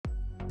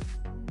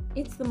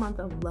It's the month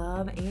of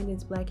love and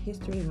it's Black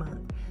History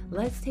Month.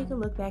 Let's take a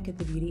look back at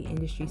the beauty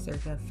industry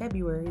circa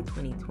February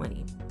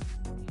 2020.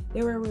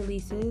 There were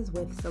releases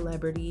with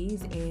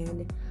celebrities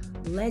and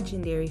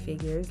legendary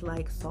figures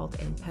like Salt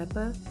and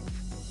Peppa,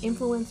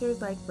 influencers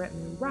like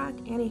Bretman Rock,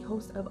 and a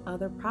host of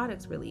other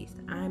products released.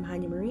 I'm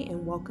Hanya Marie,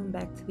 and welcome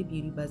back to the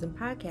Beauty Buzzin'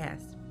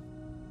 Podcast.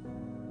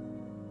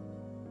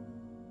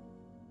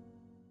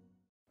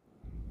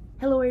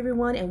 Hello,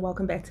 everyone, and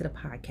welcome back to the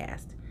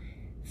podcast.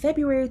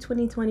 February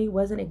 2020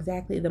 wasn't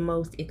exactly the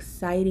most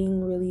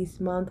exciting release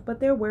month,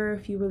 but there were a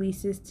few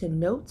releases to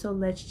note, so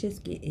let's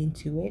just get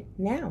into it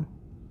now.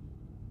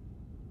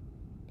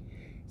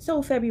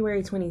 So,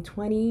 February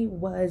 2020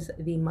 was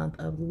the month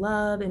of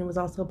love, and it was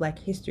also Black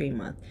History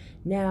Month.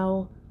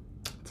 Now,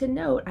 to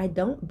note, I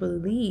don't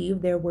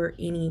believe there were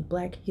any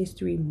Black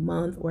History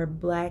Month or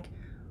Black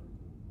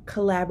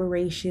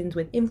collaborations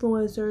with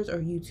influencers or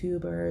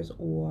YouTubers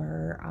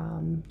or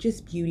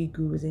just beauty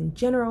gurus in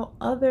general,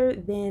 other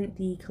than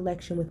the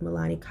collection with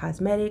Milani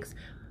Cosmetics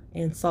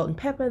and Salt and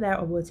Peppa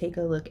that we'll take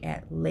a look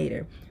at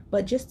later.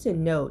 But just to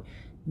note,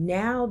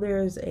 now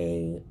there's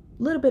a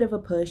little bit of a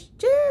push,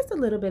 just a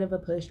little bit of a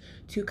push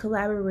to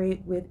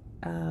collaborate with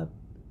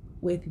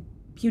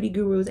beauty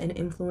gurus and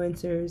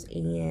influencers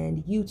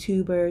and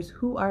YouTubers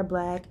who are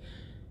Black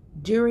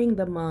during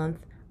the month.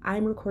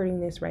 I'm recording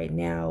this right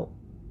now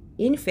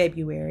in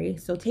February.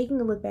 So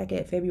taking a look back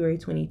at February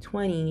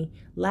 2020,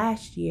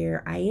 last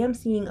year, I am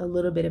seeing a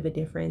little bit of a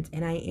difference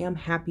and I am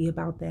happy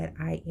about that.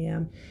 I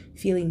am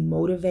feeling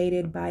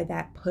motivated by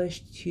that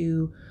push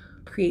to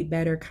create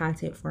better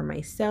content for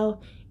myself.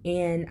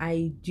 And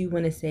I do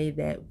want to say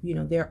that,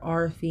 there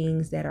are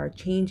things that are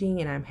changing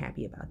and I'm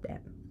happy about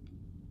that.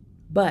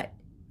 But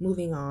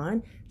moving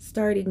on,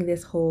 starting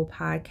this whole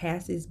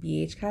podcast is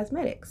BH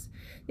Cosmetics.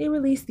 They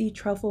released the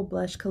Truffle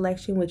Blush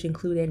Collection, which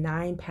included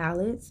 9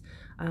 palettes.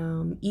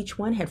 Each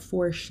one had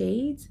 4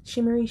 shades,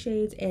 shimmery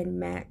shades, and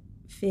matte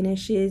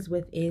finishes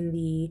within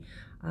the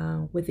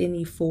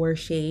 4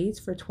 shades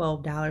for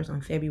 $12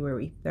 on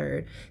February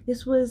 3rd.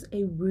 This was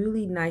a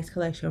really nice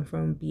collection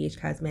from BH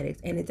Cosmetics,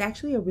 and it's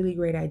actually a really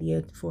great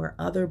idea for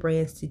other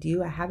brands to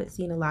do. I haven't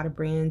seen a lot of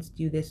brands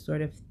do this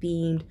sort of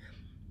themed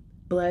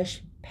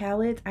blush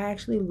palettes. I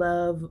actually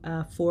love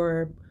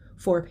four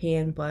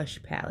pan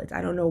blush palettes.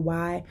 I don't know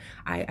why.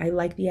 I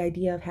like the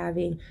idea of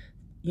having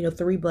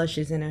 3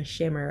 blushes and a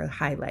shimmer, a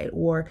highlight,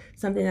 or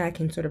something that I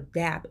can sort of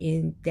dab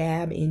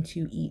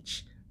into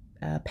each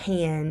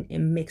pan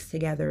and mix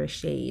together a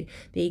shade.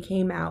 They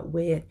came out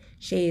with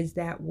shades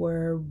that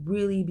were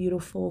really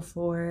beautiful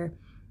for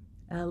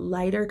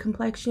lighter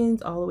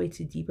complexions all the way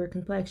to deeper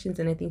complexions,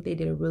 and I think they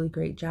did a really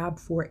great job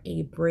for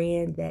a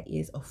brand that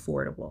is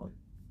affordable.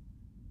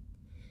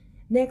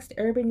 Next,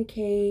 Urban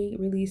Decay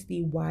released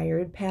the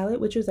Wired palette,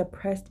 which was a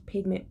pressed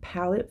pigment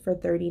palette for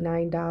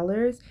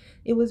 $39.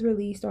 It was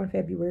released on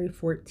February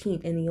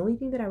 14th, and the only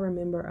thing that I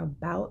remember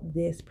about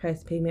this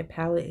pressed pigment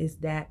palette is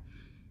that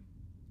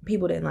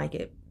people didn't like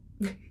it.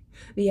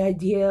 The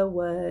idea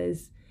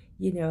was,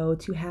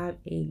 to have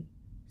a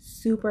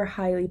super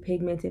highly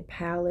pigmented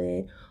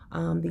palette.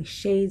 The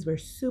shades were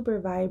super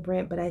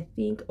vibrant, but I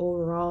think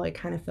overall it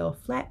kind of fell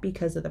flat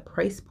because of the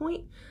price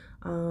point.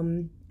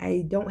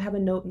 I don't have a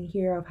note in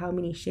here of how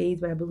many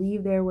shades, but I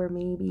believe there were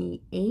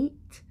maybe 8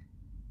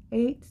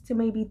 to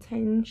maybe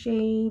 10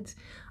 shades.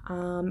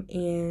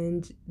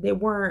 And there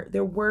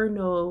were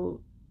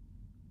no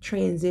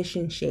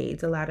transition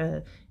shades. A lot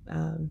of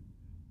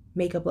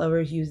makeup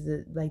lovers use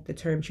the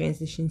term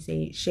transition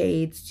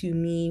shades to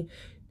mean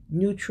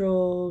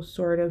neutral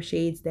sort of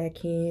shades that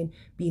can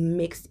be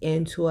mixed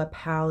into a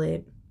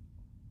palette.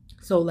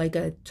 So like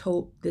the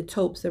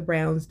taupes, the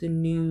browns, the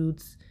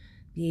nudes,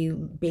 the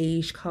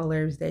beige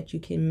colors that you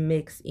can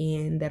mix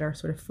in that are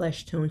sort of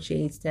flesh tone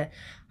shades to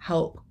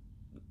help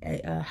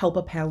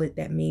a palette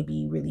that may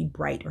be really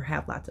bright or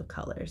have lots of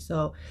colors.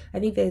 So I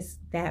think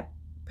that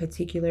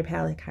particular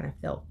palette kind of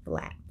fell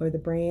flat for the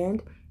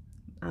brand.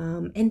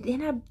 And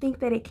then I think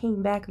that it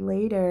came back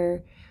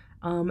later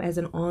as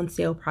an on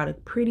sale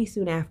product pretty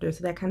soon after.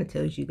 So that kind of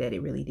tells you that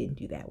it really didn't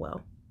do that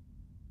well.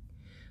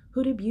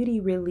 Huda Beauty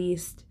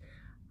released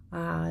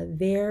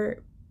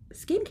their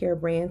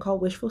skincare brand called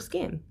Wishful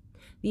Skin.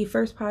 The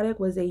first product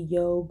was a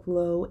Yo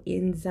Glow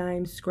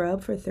Enzyme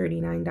Scrub for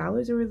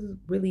 $39. It was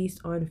released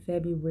on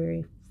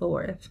February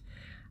 4th.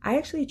 I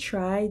actually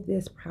tried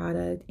this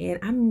product and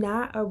I'm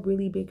not a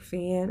really big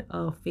fan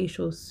of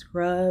facial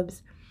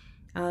scrubs.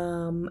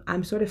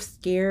 I'm sort of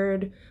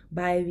scared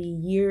by the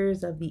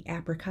years of the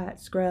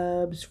apricot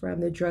scrubs from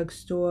the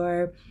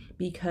drugstore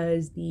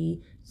because the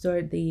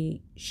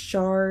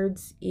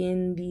shards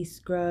in these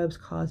scrubs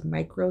cause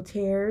micro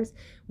tears.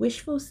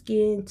 Wishful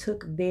Skin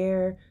took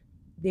their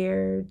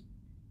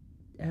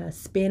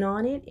spin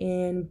on it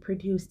and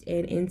produced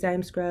an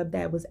enzyme scrub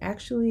that was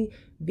actually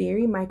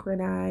very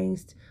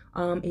micronized.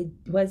 It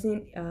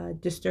wasn't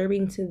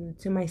disturbing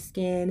to my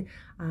skin.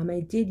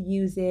 I did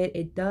use it.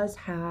 It does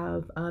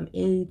have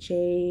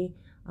AHA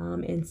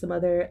and some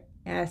other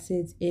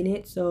acids in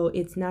it, so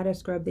it's not a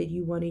scrub that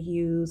you want to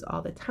use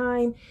all the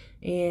time,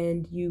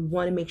 and you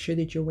want to make sure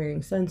that you're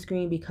wearing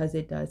sunscreen because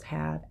it does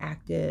have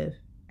active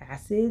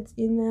acids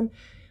in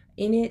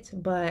it.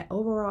 But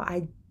overall,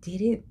 I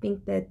didn't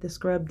think that the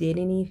scrub did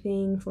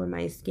anything for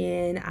my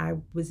skin. I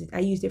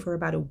used it for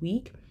about a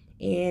week,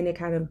 and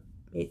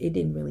it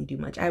didn't really do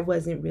much. I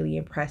wasn't really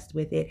impressed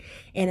with it,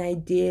 and I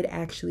did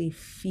actually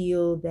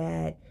feel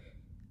that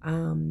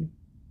it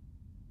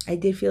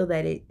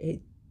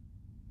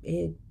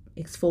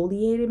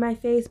exfoliated my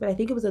face, but I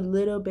think it was a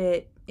little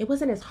bit, it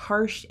wasn't as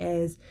harsh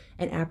as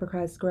an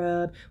apricot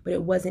scrub, but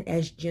it wasn't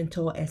as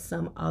gentle as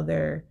some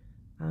other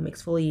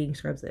exfoliating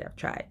scrubs that I've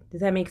tried.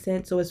 Does that make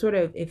sense? So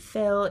it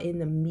fell in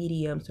the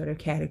medium sort of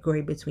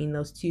category between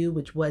those two,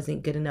 which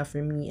wasn't good enough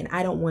for me, and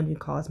I don't want to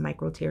cause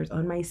micro tears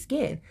on my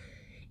skin.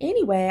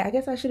 Anyway, I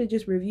guess I should have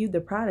just reviewed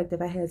the product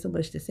if I had so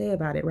much to say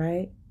about it,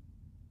 right?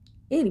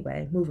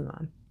 Anyway, moving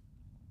on.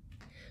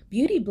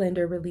 Beauty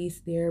Blender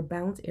released their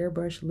Bounce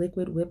Airbrush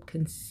Liquid Whip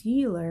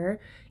Concealer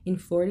in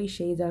 40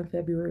 shades on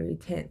February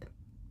 10th.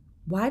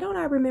 Why don't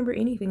I remember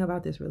anything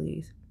about this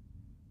release?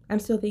 I'm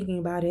still thinking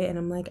about it, and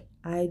I'm like,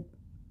 I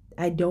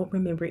don't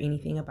remember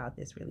anything about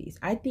this release.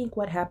 I think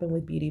what happened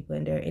with Beauty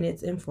Blender, and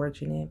it's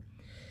unfortunate,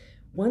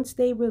 once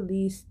they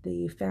released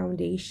the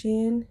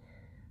foundation,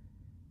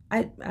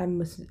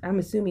 I'm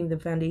assuming the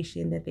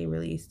foundation that they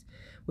released,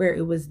 where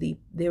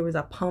there was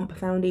a pump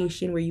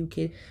foundation where you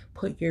could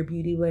put your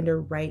Beauty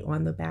Blender right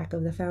on the back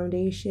of the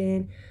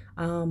foundation.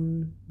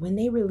 When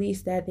they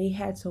released that, they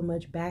had so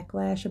much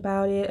backlash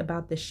about it,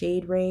 about the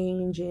shade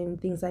range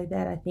and things like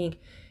that. I think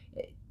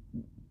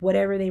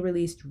whatever they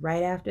released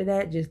right after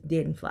that just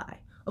didn't fly.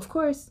 Of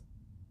course,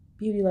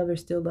 beauty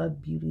lovers still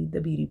love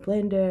the Beauty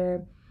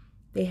Blender.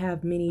 They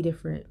have many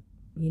different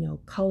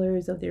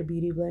colors of their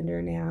Beauty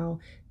Blender now.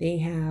 They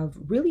have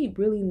really,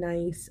 really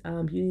nice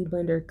Beauty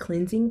Blender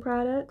cleansing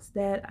products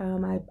that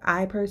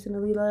I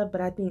personally love, but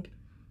I think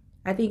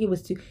it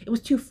was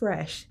too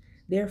fresh.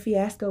 Their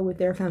fiasco with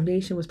their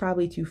foundation was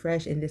probably too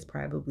fresh, and this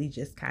probably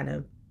just kind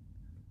of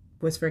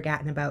was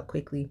forgotten about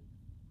quickly.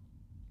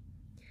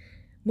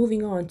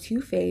 Moving on,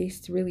 Too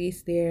Faced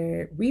re-released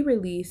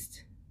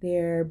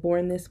their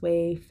Born This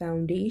Way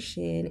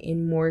foundation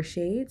in more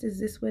shades. Is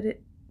this what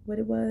it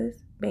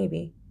was?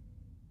 Maybe.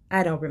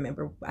 I don't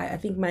remember. I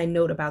think my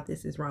note about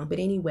this is wrong. But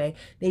anyway,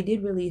 they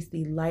did release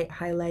the light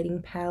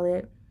highlighting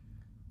palette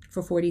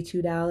for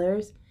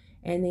 $42.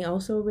 And they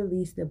also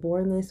released the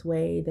Born This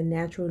Way, the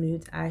Natural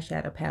Nudes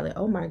eyeshadow palette.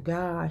 Oh my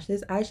gosh,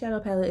 this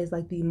eyeshadow palette is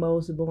like the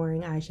most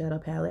boring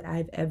eyeshadow palette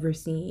I've ever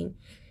seen.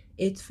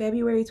 It's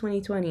February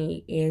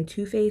 2020, and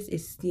Too Faced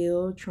is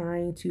still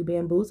trying to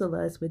bamboozle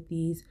us with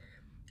these.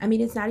 I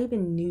mean, it's not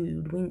even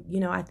nude.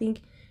 I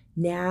think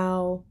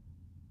now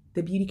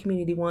the beauty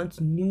community wants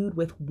nude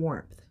with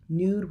warmth,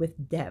 nude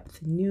with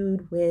depth,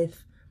 nude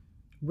with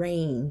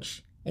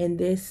range. And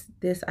this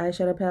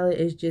eyeshadow palette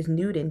is just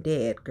nude and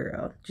dead,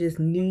 girl. Just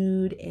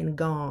nude and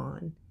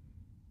gone,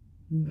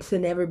 to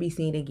never be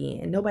seen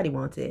again. Nobody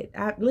wants it.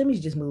 Let me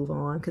just move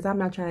on, because I'm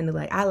not trying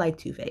to I like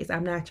Too Faced.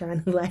 I'm not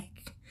trying to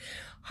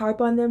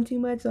harp on them too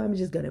much, so I'm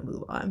just gonna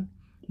move on.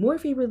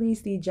 Morphe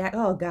released the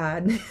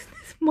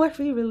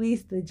Morphe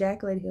released the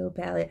Jaclyn Hill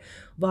palette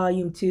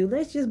volume 2.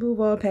 Let's just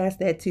move on past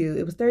that too.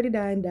 It was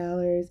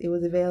 $39. It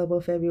was available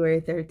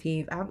February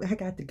 13th. I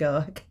got to go.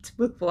 I got to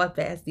move on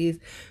past these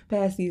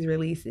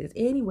releases.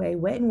 Anyway,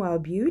 Wet n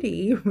Wild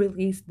Beauty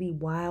released the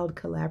Wild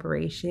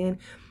collaboration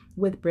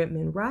with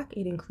Bretman Rock.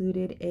 It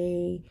included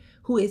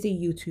who is a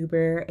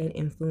YouTuber and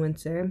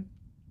influencer.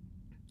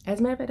 As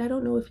a matter of fact, I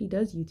don't know if he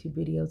does YouTube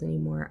videos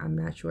anymore. I'm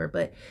not sure,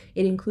 but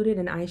it included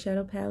an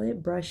eyeshadow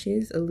palette,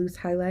 brushes, a loose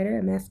highlighter,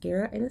 a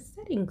mascara, and a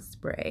setting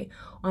spray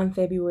on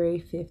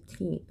February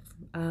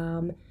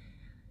 15th.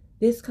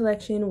 This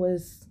collection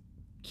was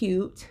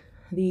cute.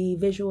 The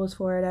visuals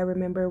for it, I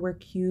remember, were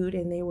cute,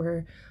 and they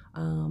were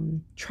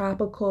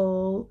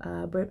tropical.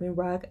 Bretman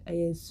Rock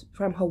is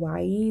from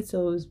Hawaii,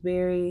 so it was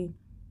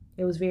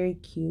very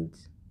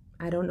cute.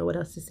 I don't know what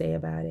else to say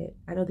about it.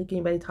 I don't think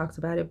anybody talks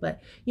about it,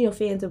 but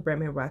fans of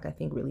Bretman Rock, I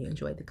think, really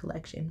enjoyed the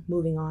collection.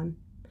 Moving on.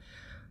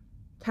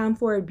 Tom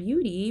Ford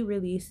Beauty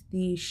released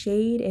the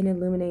Shade and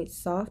Illuminate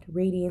Soft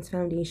Radiance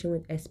Foundation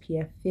with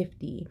SPF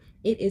 50.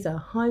 It is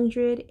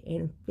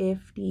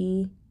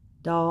 150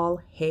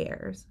 doll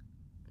hairs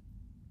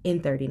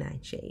in 39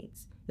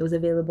 shades. It was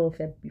available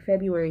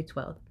February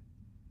 12th.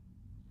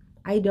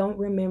 I don't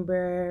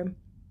remember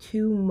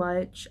too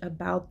much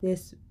about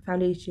this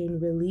foundation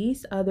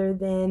release, other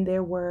than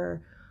there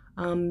were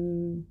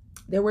some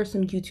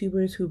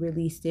YouTubers who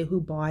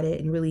bought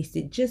it and released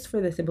it just for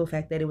the simple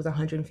fact that it was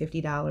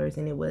 $150,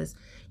 and it was,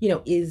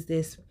 is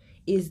this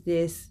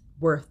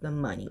worth the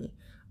money?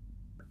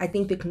 I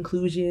think the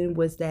conclusion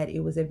was that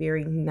it was a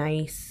very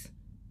nice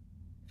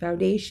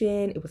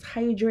foundation. It was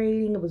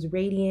hydrating, it was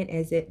radiant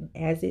as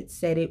it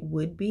said it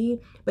would be,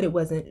 but it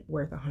wasn't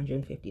worth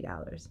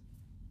 $150.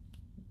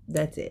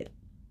 That's it.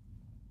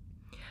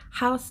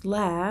 Haus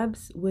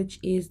Labs, which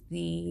is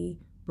the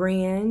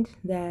brand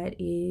that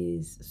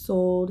is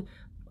sold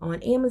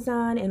on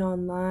Amazon and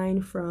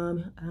online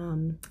from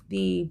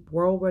the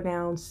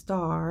world-renowned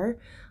star.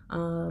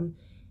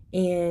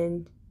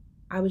 And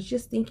I was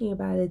just thinking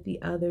about it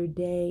the other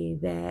day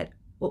that,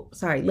 oh,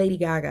 sorry, Lady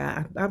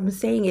Gaga. I'm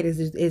saying it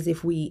as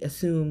if we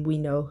assume we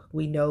know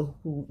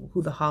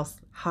who the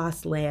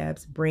Haas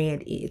Labs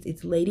brand is.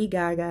 It's Lady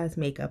Gaga's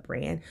makeup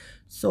brand,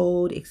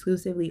 sold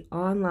exclusively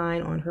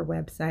online on her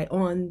website,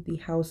 on the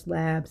Haas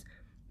Labs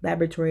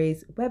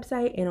Laboratories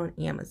website, and on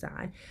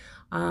Amazon.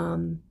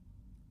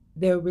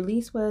 Their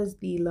release was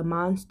the Le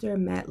Monster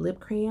Matte Lip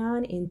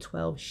Crayon in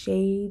 12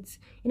 shades,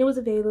 and it was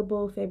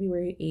available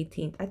February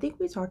 18th. I think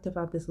we talked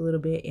about this a little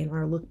bit in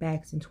our look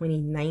backs in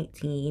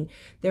 2019.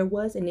 There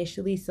was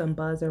initially some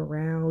buzz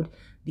around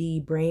the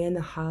brand,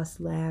 the Haas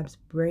Labs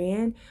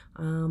brand.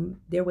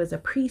 There was a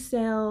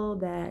pre-sale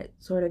that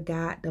sort of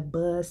got the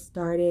buzz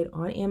started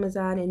on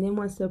Amazon, and then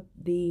once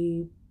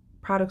the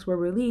products were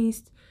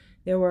released,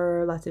 there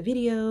were lots of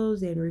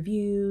videos and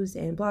reviews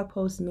and blog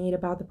posts made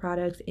about the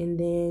products, and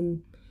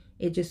then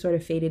it just sort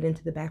of faded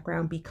into the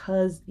background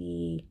because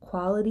the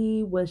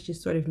quality was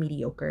just sort of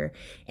mediocre.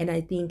 And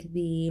I think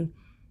the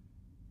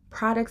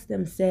products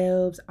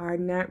themselves are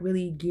not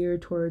really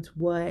geared towards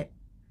what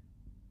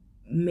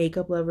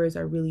makeup lovers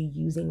are really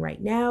using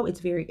right now. It's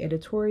very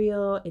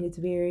editorial, and it's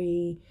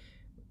very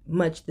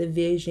much the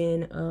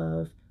vision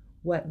of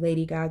what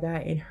Lady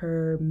Gaga and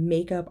her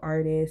makeup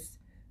artist,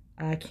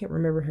 I can't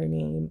remember her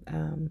name.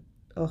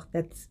 Oh,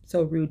 that's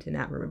so rude to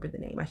not remember the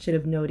name. I should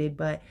have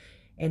noted,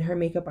 and her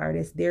makeup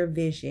artist, their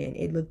vision,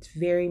 it looked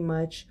very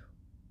much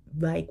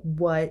like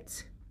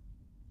what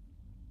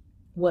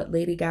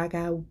Lady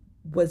Gaga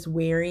was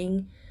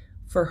wearing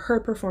for her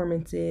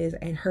performances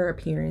and her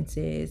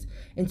appearances.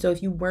 And so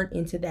if you weren't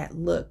into that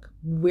look,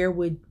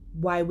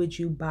 why would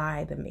you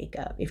buy the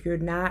makeup? If you're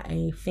not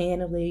a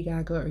fan of Lady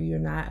Gaga, or you're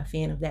not a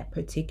fan of that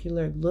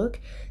particular look,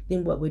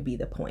 then what would be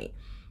the point?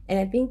 And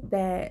I think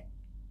that,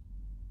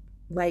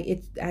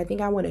 I think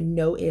I want to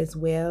note as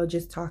well,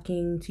 just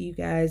talking to you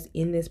guys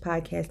in this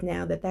podcast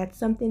now, that that's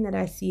something that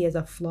I see as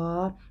a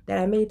flaw that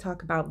I may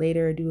talk about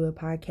later or do a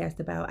podcast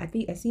about.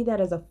 I see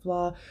that as a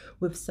flaw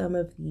with some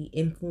of the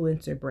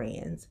influencer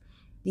brands.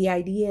 The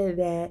idea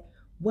that,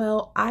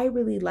 well, I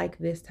really like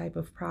this type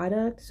of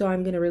product, so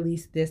I'm going to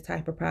release this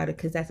type of product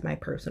because that's my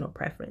personal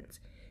preference.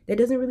 That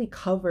doesn't really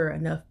cover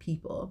enough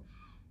people.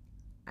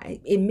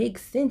 It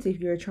makes sense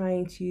if you're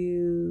trying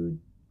to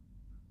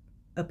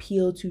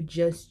appeal to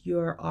just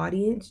your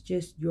audience,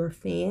 just your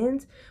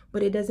fans,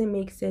 but it doesn't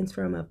make sense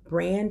from a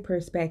brand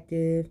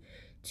perspective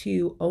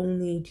to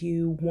only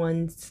do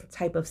one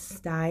type of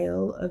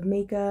style of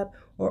makeup,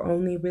 or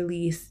only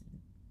release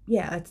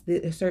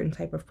a certain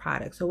type of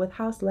product. So with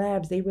Haas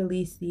Labs, they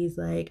release these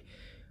like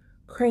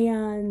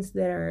crayons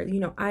that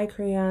are, eye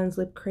crayons,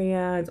 lip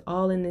crayons,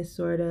 all in this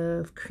sort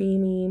of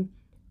creamy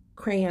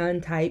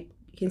crayon type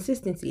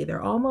consistency.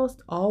 They're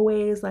almost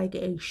always like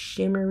a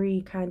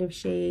shimmery kind of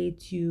shade,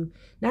 to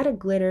not a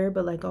glitter,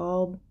 but like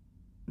all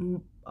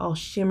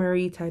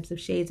shimmery types of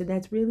shades. And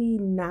that's really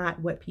not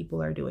what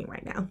people are doing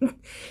right now.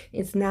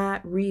 It's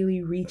not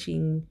really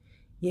reaching,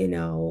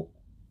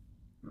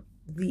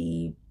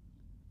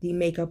 the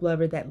makeup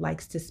lover that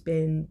likes to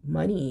spend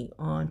money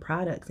on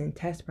products and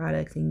test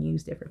products and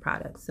use different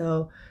products.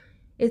 So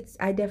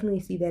I definitely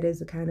see that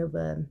as a kind of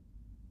a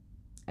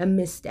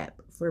misstep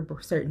for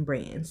certain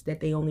brands, that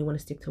they only want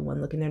to stick to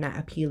one look and they're not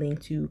appealing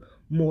to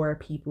more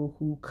people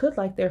who could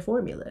like their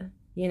formula,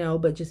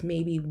 but just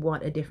maybe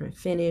want a different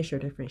finish or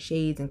different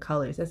shades and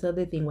colors. That's the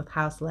other thing with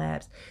Haas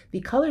Labs.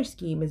 The color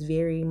scheme is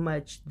very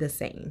much the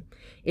same.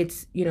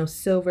 It's,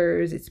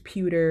 silvers, it's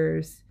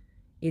pewters,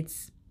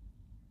 it's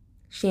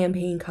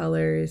champagne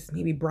colors,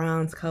 maybe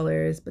bronze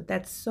colors, but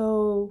that's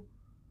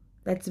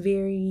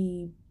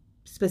very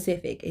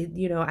specific.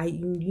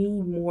 You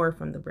need more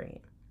from the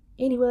brand.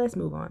 Anyway, let's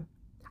move on.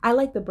 I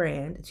like the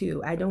brand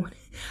too.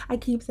 I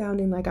keep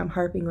sounding like I'm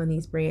harping on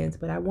these brands,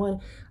 but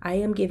I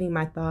am giving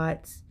my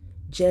thoughts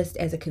just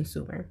as a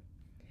consumer.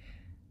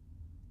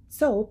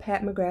 So,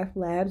 Pat McGrath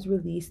Labs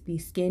released the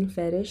Skin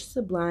Fetish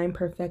Sublime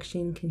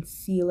Perfection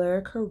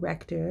Concealer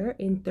Corrector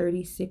in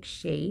 36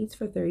 shades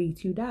for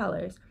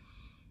 $32.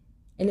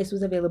 And this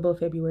was available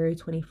February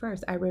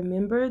 21st. I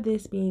remember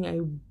this being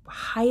a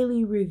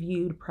highly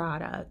reviewed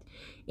product,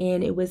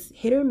 and it was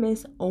hit or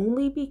miss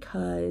only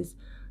because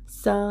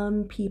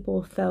some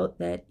people felt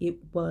that it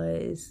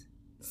was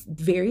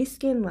very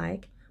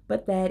skin-like,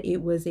 but that it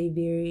was a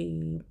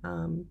very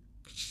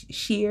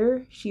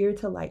sheer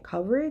to light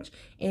coverage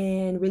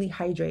and really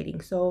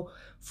hydrating. So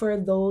for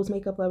those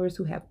makeup lovers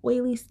who have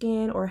oily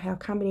skin or have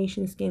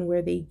combination skin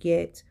where they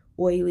get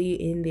oily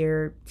in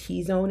their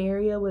T-zone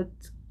area,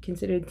 what's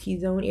considered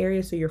T-zone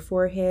area, so your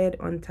forehead,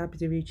 on the top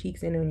of your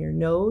cheeks, and on your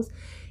nose,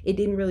 it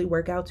didn't really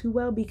work out too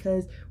well,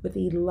 because with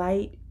a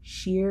light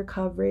sheer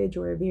coverage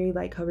or a very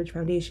light coverage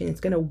foundation, it's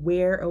going to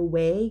wear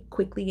away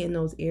quickly in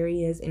those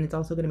areas, and it's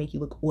also going to make you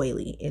look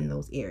oily in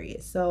those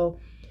areas. So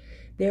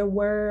it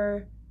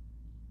was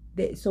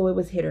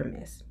hit or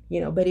miss,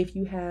 but if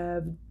you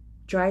have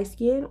dry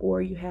skin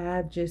or you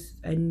have just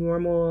a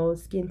normal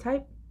skin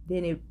type,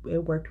 then it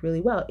worked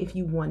really well if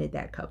you wanted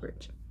that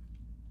coverage.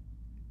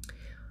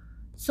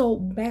 So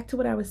back to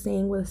what I was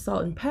saying with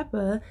Salt and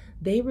Pepper,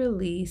 they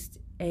released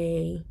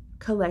a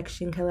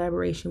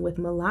collaboration with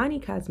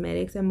Milani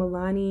Cosmetics, and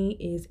Milani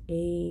is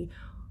a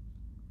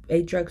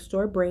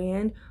drugstore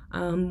brand,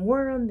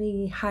 more on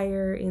the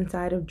higher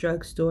inside of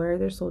drugstore.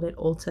 They're sold at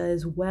Ulta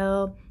as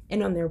well.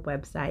 And on their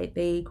website,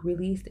 they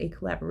released a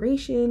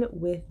collaboration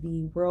with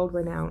the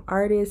world-renowned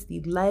artists,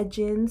 the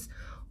Legends,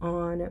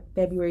 on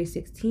February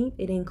 16th.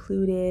 It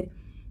included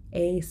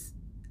a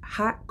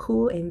hot,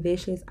 cool, and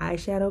vicious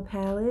eyeshadow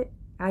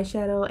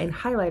and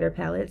highlighter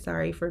palette,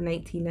 for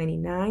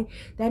 $19.99.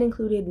 That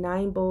included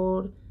 9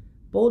 bold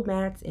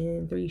mattes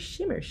and 3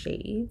 shimmer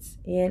shades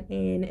and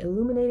an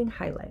illuminating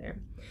highlighter.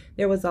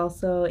 There was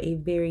also a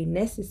very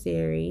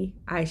necessary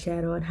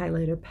eyeshadow and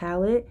highlighter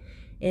palette,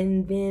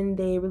 and then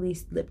they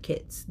released lip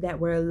kits that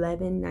were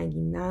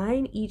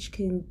 $11.99.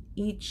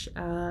 Each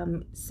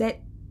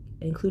set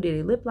included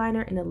a lip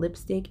liner and a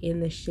lipstick in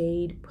the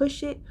shade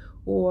Push It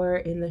or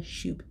in the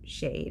Shoop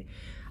shade.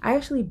 I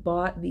actually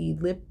bought the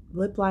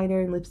lip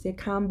liner and lipstick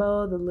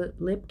combo, the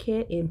lip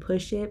kit in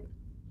Push It.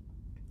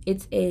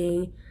 It's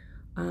a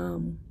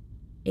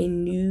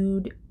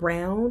nude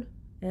brown,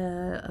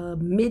 a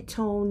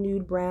mid-tone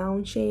nude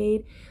brown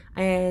shade,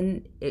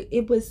 and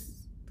it was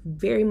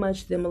very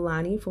much the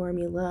Milani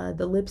formula.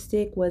 The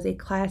lipstick was a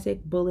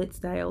classic bullet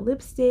style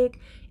lipstick.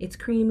 It's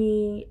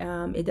creamy.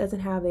 It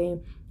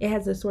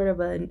has a sort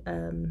of a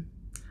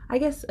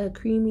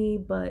creamy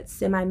but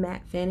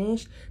semi-matte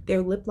finish.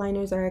 Their lip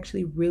liners are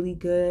actually really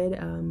good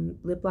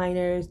lip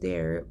liners.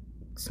 They're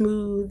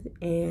smooth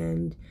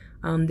and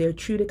they're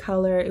true to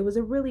color. It was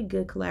a really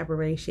good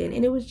collaboration,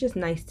 and it was just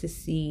nice to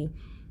see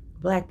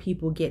Black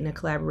people getting a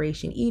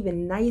collaboration.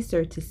 Even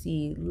nicer to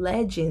see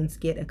Legends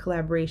get a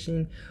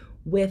collaboration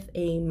with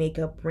a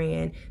makeup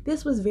brand.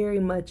 This was very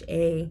much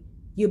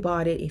you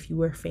bought it if you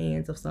were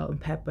fans of Salt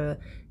and Pepper,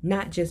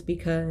 not just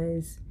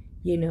because,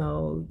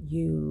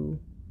 you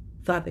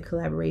thought the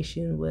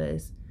collaboration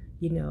was,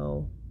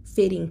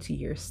 fitting to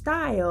your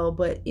style,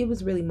 but it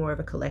was really more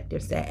of a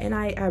collective set, and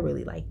I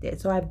really liked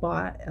it. So I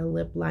bought a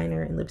lip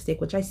liner and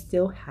lipstick, which I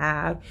still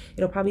have.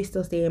 It'll probably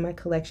still stay in my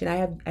collection.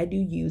 I do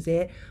use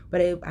it,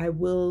 but I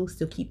will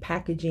still keep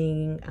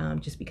packaging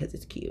just because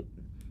it's cute.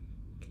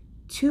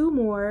 2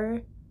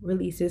 more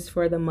releases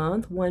for the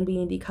month, one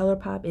being the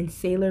ColourPop and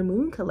Sailor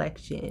Moon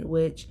collection,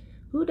 which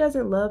who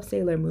doesn't love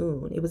Sailor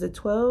Moon? It was a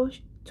 12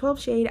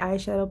 shade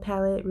eyeshadow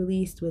palette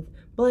released with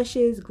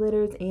blushes,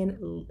 glitters,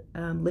 and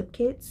lip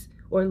kits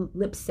or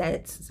lip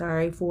sets,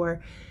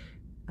 for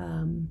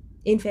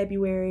in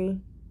February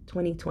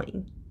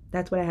 2020.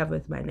 That's what I have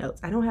with my notes.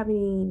 I don't have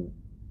any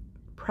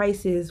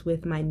prices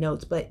with my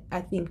notes, but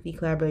I think the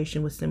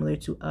collaboration was similar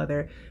to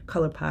other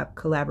ColourPop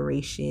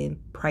collaboration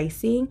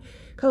pricing.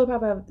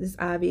 ColourPop is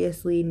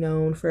obviously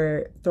known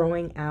for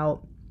throwing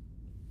out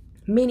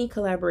many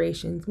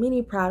collaborations,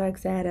 many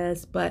products at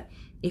us, but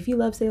if you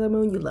love Sailor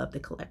Moon, you love the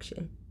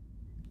collection.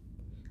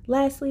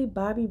 Lastly,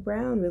 Bobbi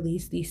Brown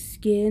released the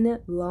Skin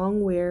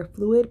Longwear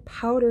Fluid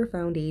Powder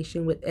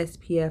Foundation with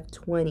SPF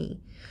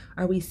 20.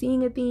 Are we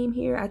seeing a theme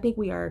here? I think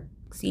we are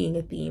seeing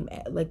a theme,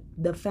 like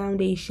the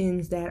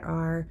foundations that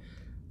are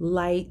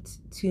light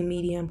to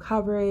medium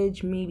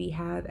coverage maybe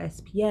have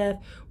SPF,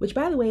 which,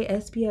 by the way,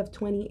 SPF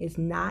 20 is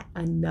not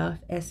enough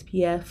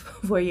SPF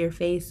for your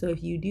face. So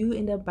if you do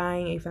end up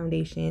buying a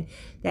foundation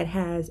that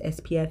has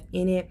SPF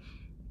in it,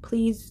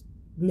 please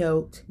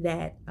note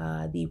that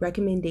the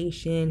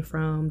recommendation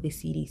from the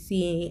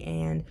CDC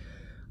and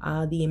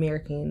the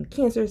American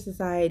Cancer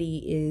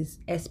Society is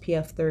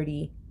SPF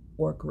 30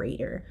 or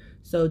greater.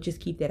 So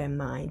just keep that in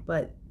mind.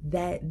 But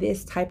that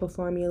this type of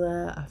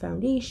formula, a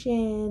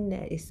foundation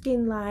that is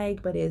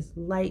skin-like but is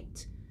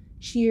light,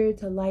 sheer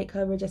to light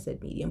coverage, I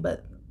said medium,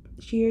 but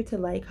sheer to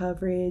light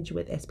coverage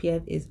with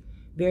SPF is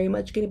very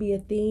much going to be a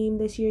theme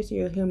this year, so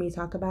you'll hear me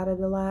talk about it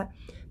a lot.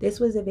 This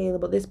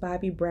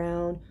Bobbi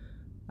Brown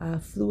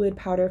Fluid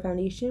Powder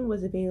Foundation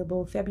was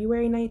available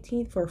February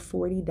 19th for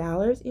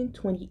 $40 in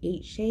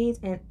 28 shades,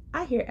 and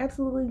I hear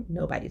absolutely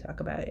nobody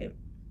talk about it.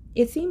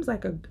 It seems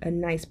like a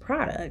nice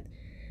product.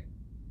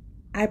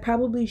 I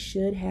probably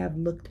should have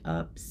looked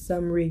up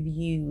some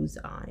reviews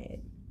on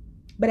it,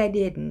 but I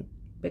didn't,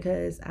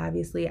 because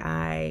obviously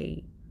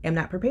I am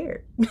not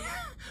prepared.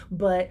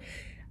 But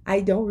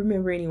I don't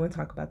remember anyone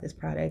talk about this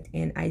product,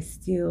 and I'm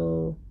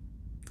still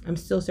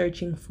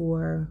searching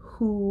for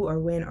who or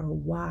when or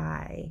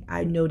why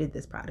I noted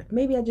this product.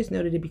 Maybe I just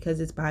noted it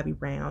because it's Bobbi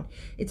Brown.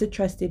 It's a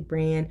trusted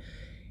brand,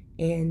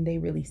 and they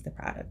released the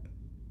product.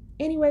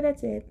 Anyway,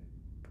 that's it.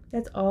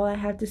 That's all I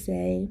have to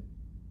say.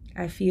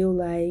 I feel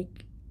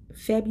like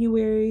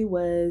February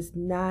was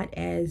not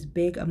as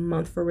big a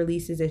month for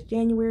releases as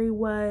January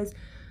was.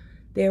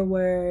 It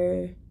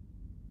was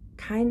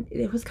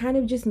kind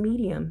of just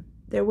medium.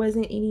 There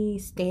wasn't any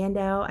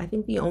standout. I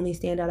think the only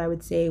standout I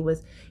would say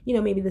was,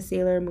 maybe the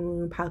Sailor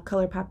Moon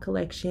ColourPop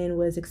collection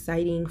was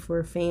exciting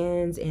for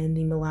fans, and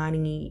the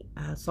Milani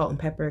Salt and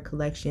Pepper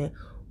collection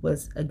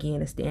was,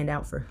 again, a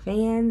standout for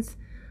fans.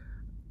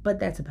 But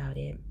that's about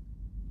it.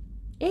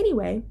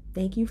 Anyway,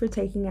 thank you for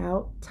taking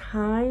out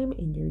time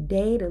in your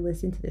day to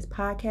listen to this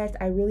podcast.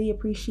 I really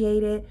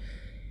appreciate it.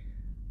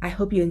 I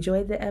hope you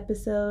enjoyed the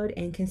episode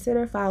and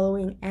consider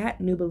following at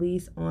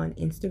Nubelise on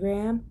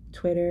Instagram,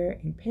 Twitter,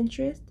 and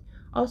Pinterest.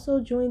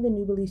 Also, join the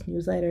Nubelise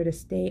newsletter to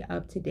stay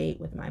up to date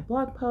with my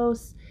blog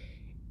posts,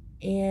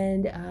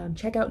 and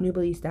check out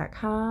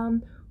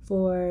nubelise.com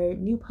for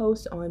new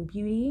posts on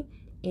beauty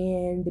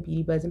and the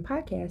Beauty Buzzin'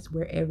 podcast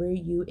wherever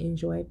you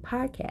enjoy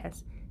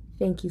podcasts.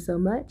 Thank you so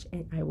much,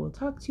 and I will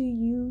talk to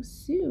you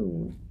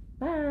soon.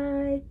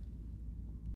 Bye.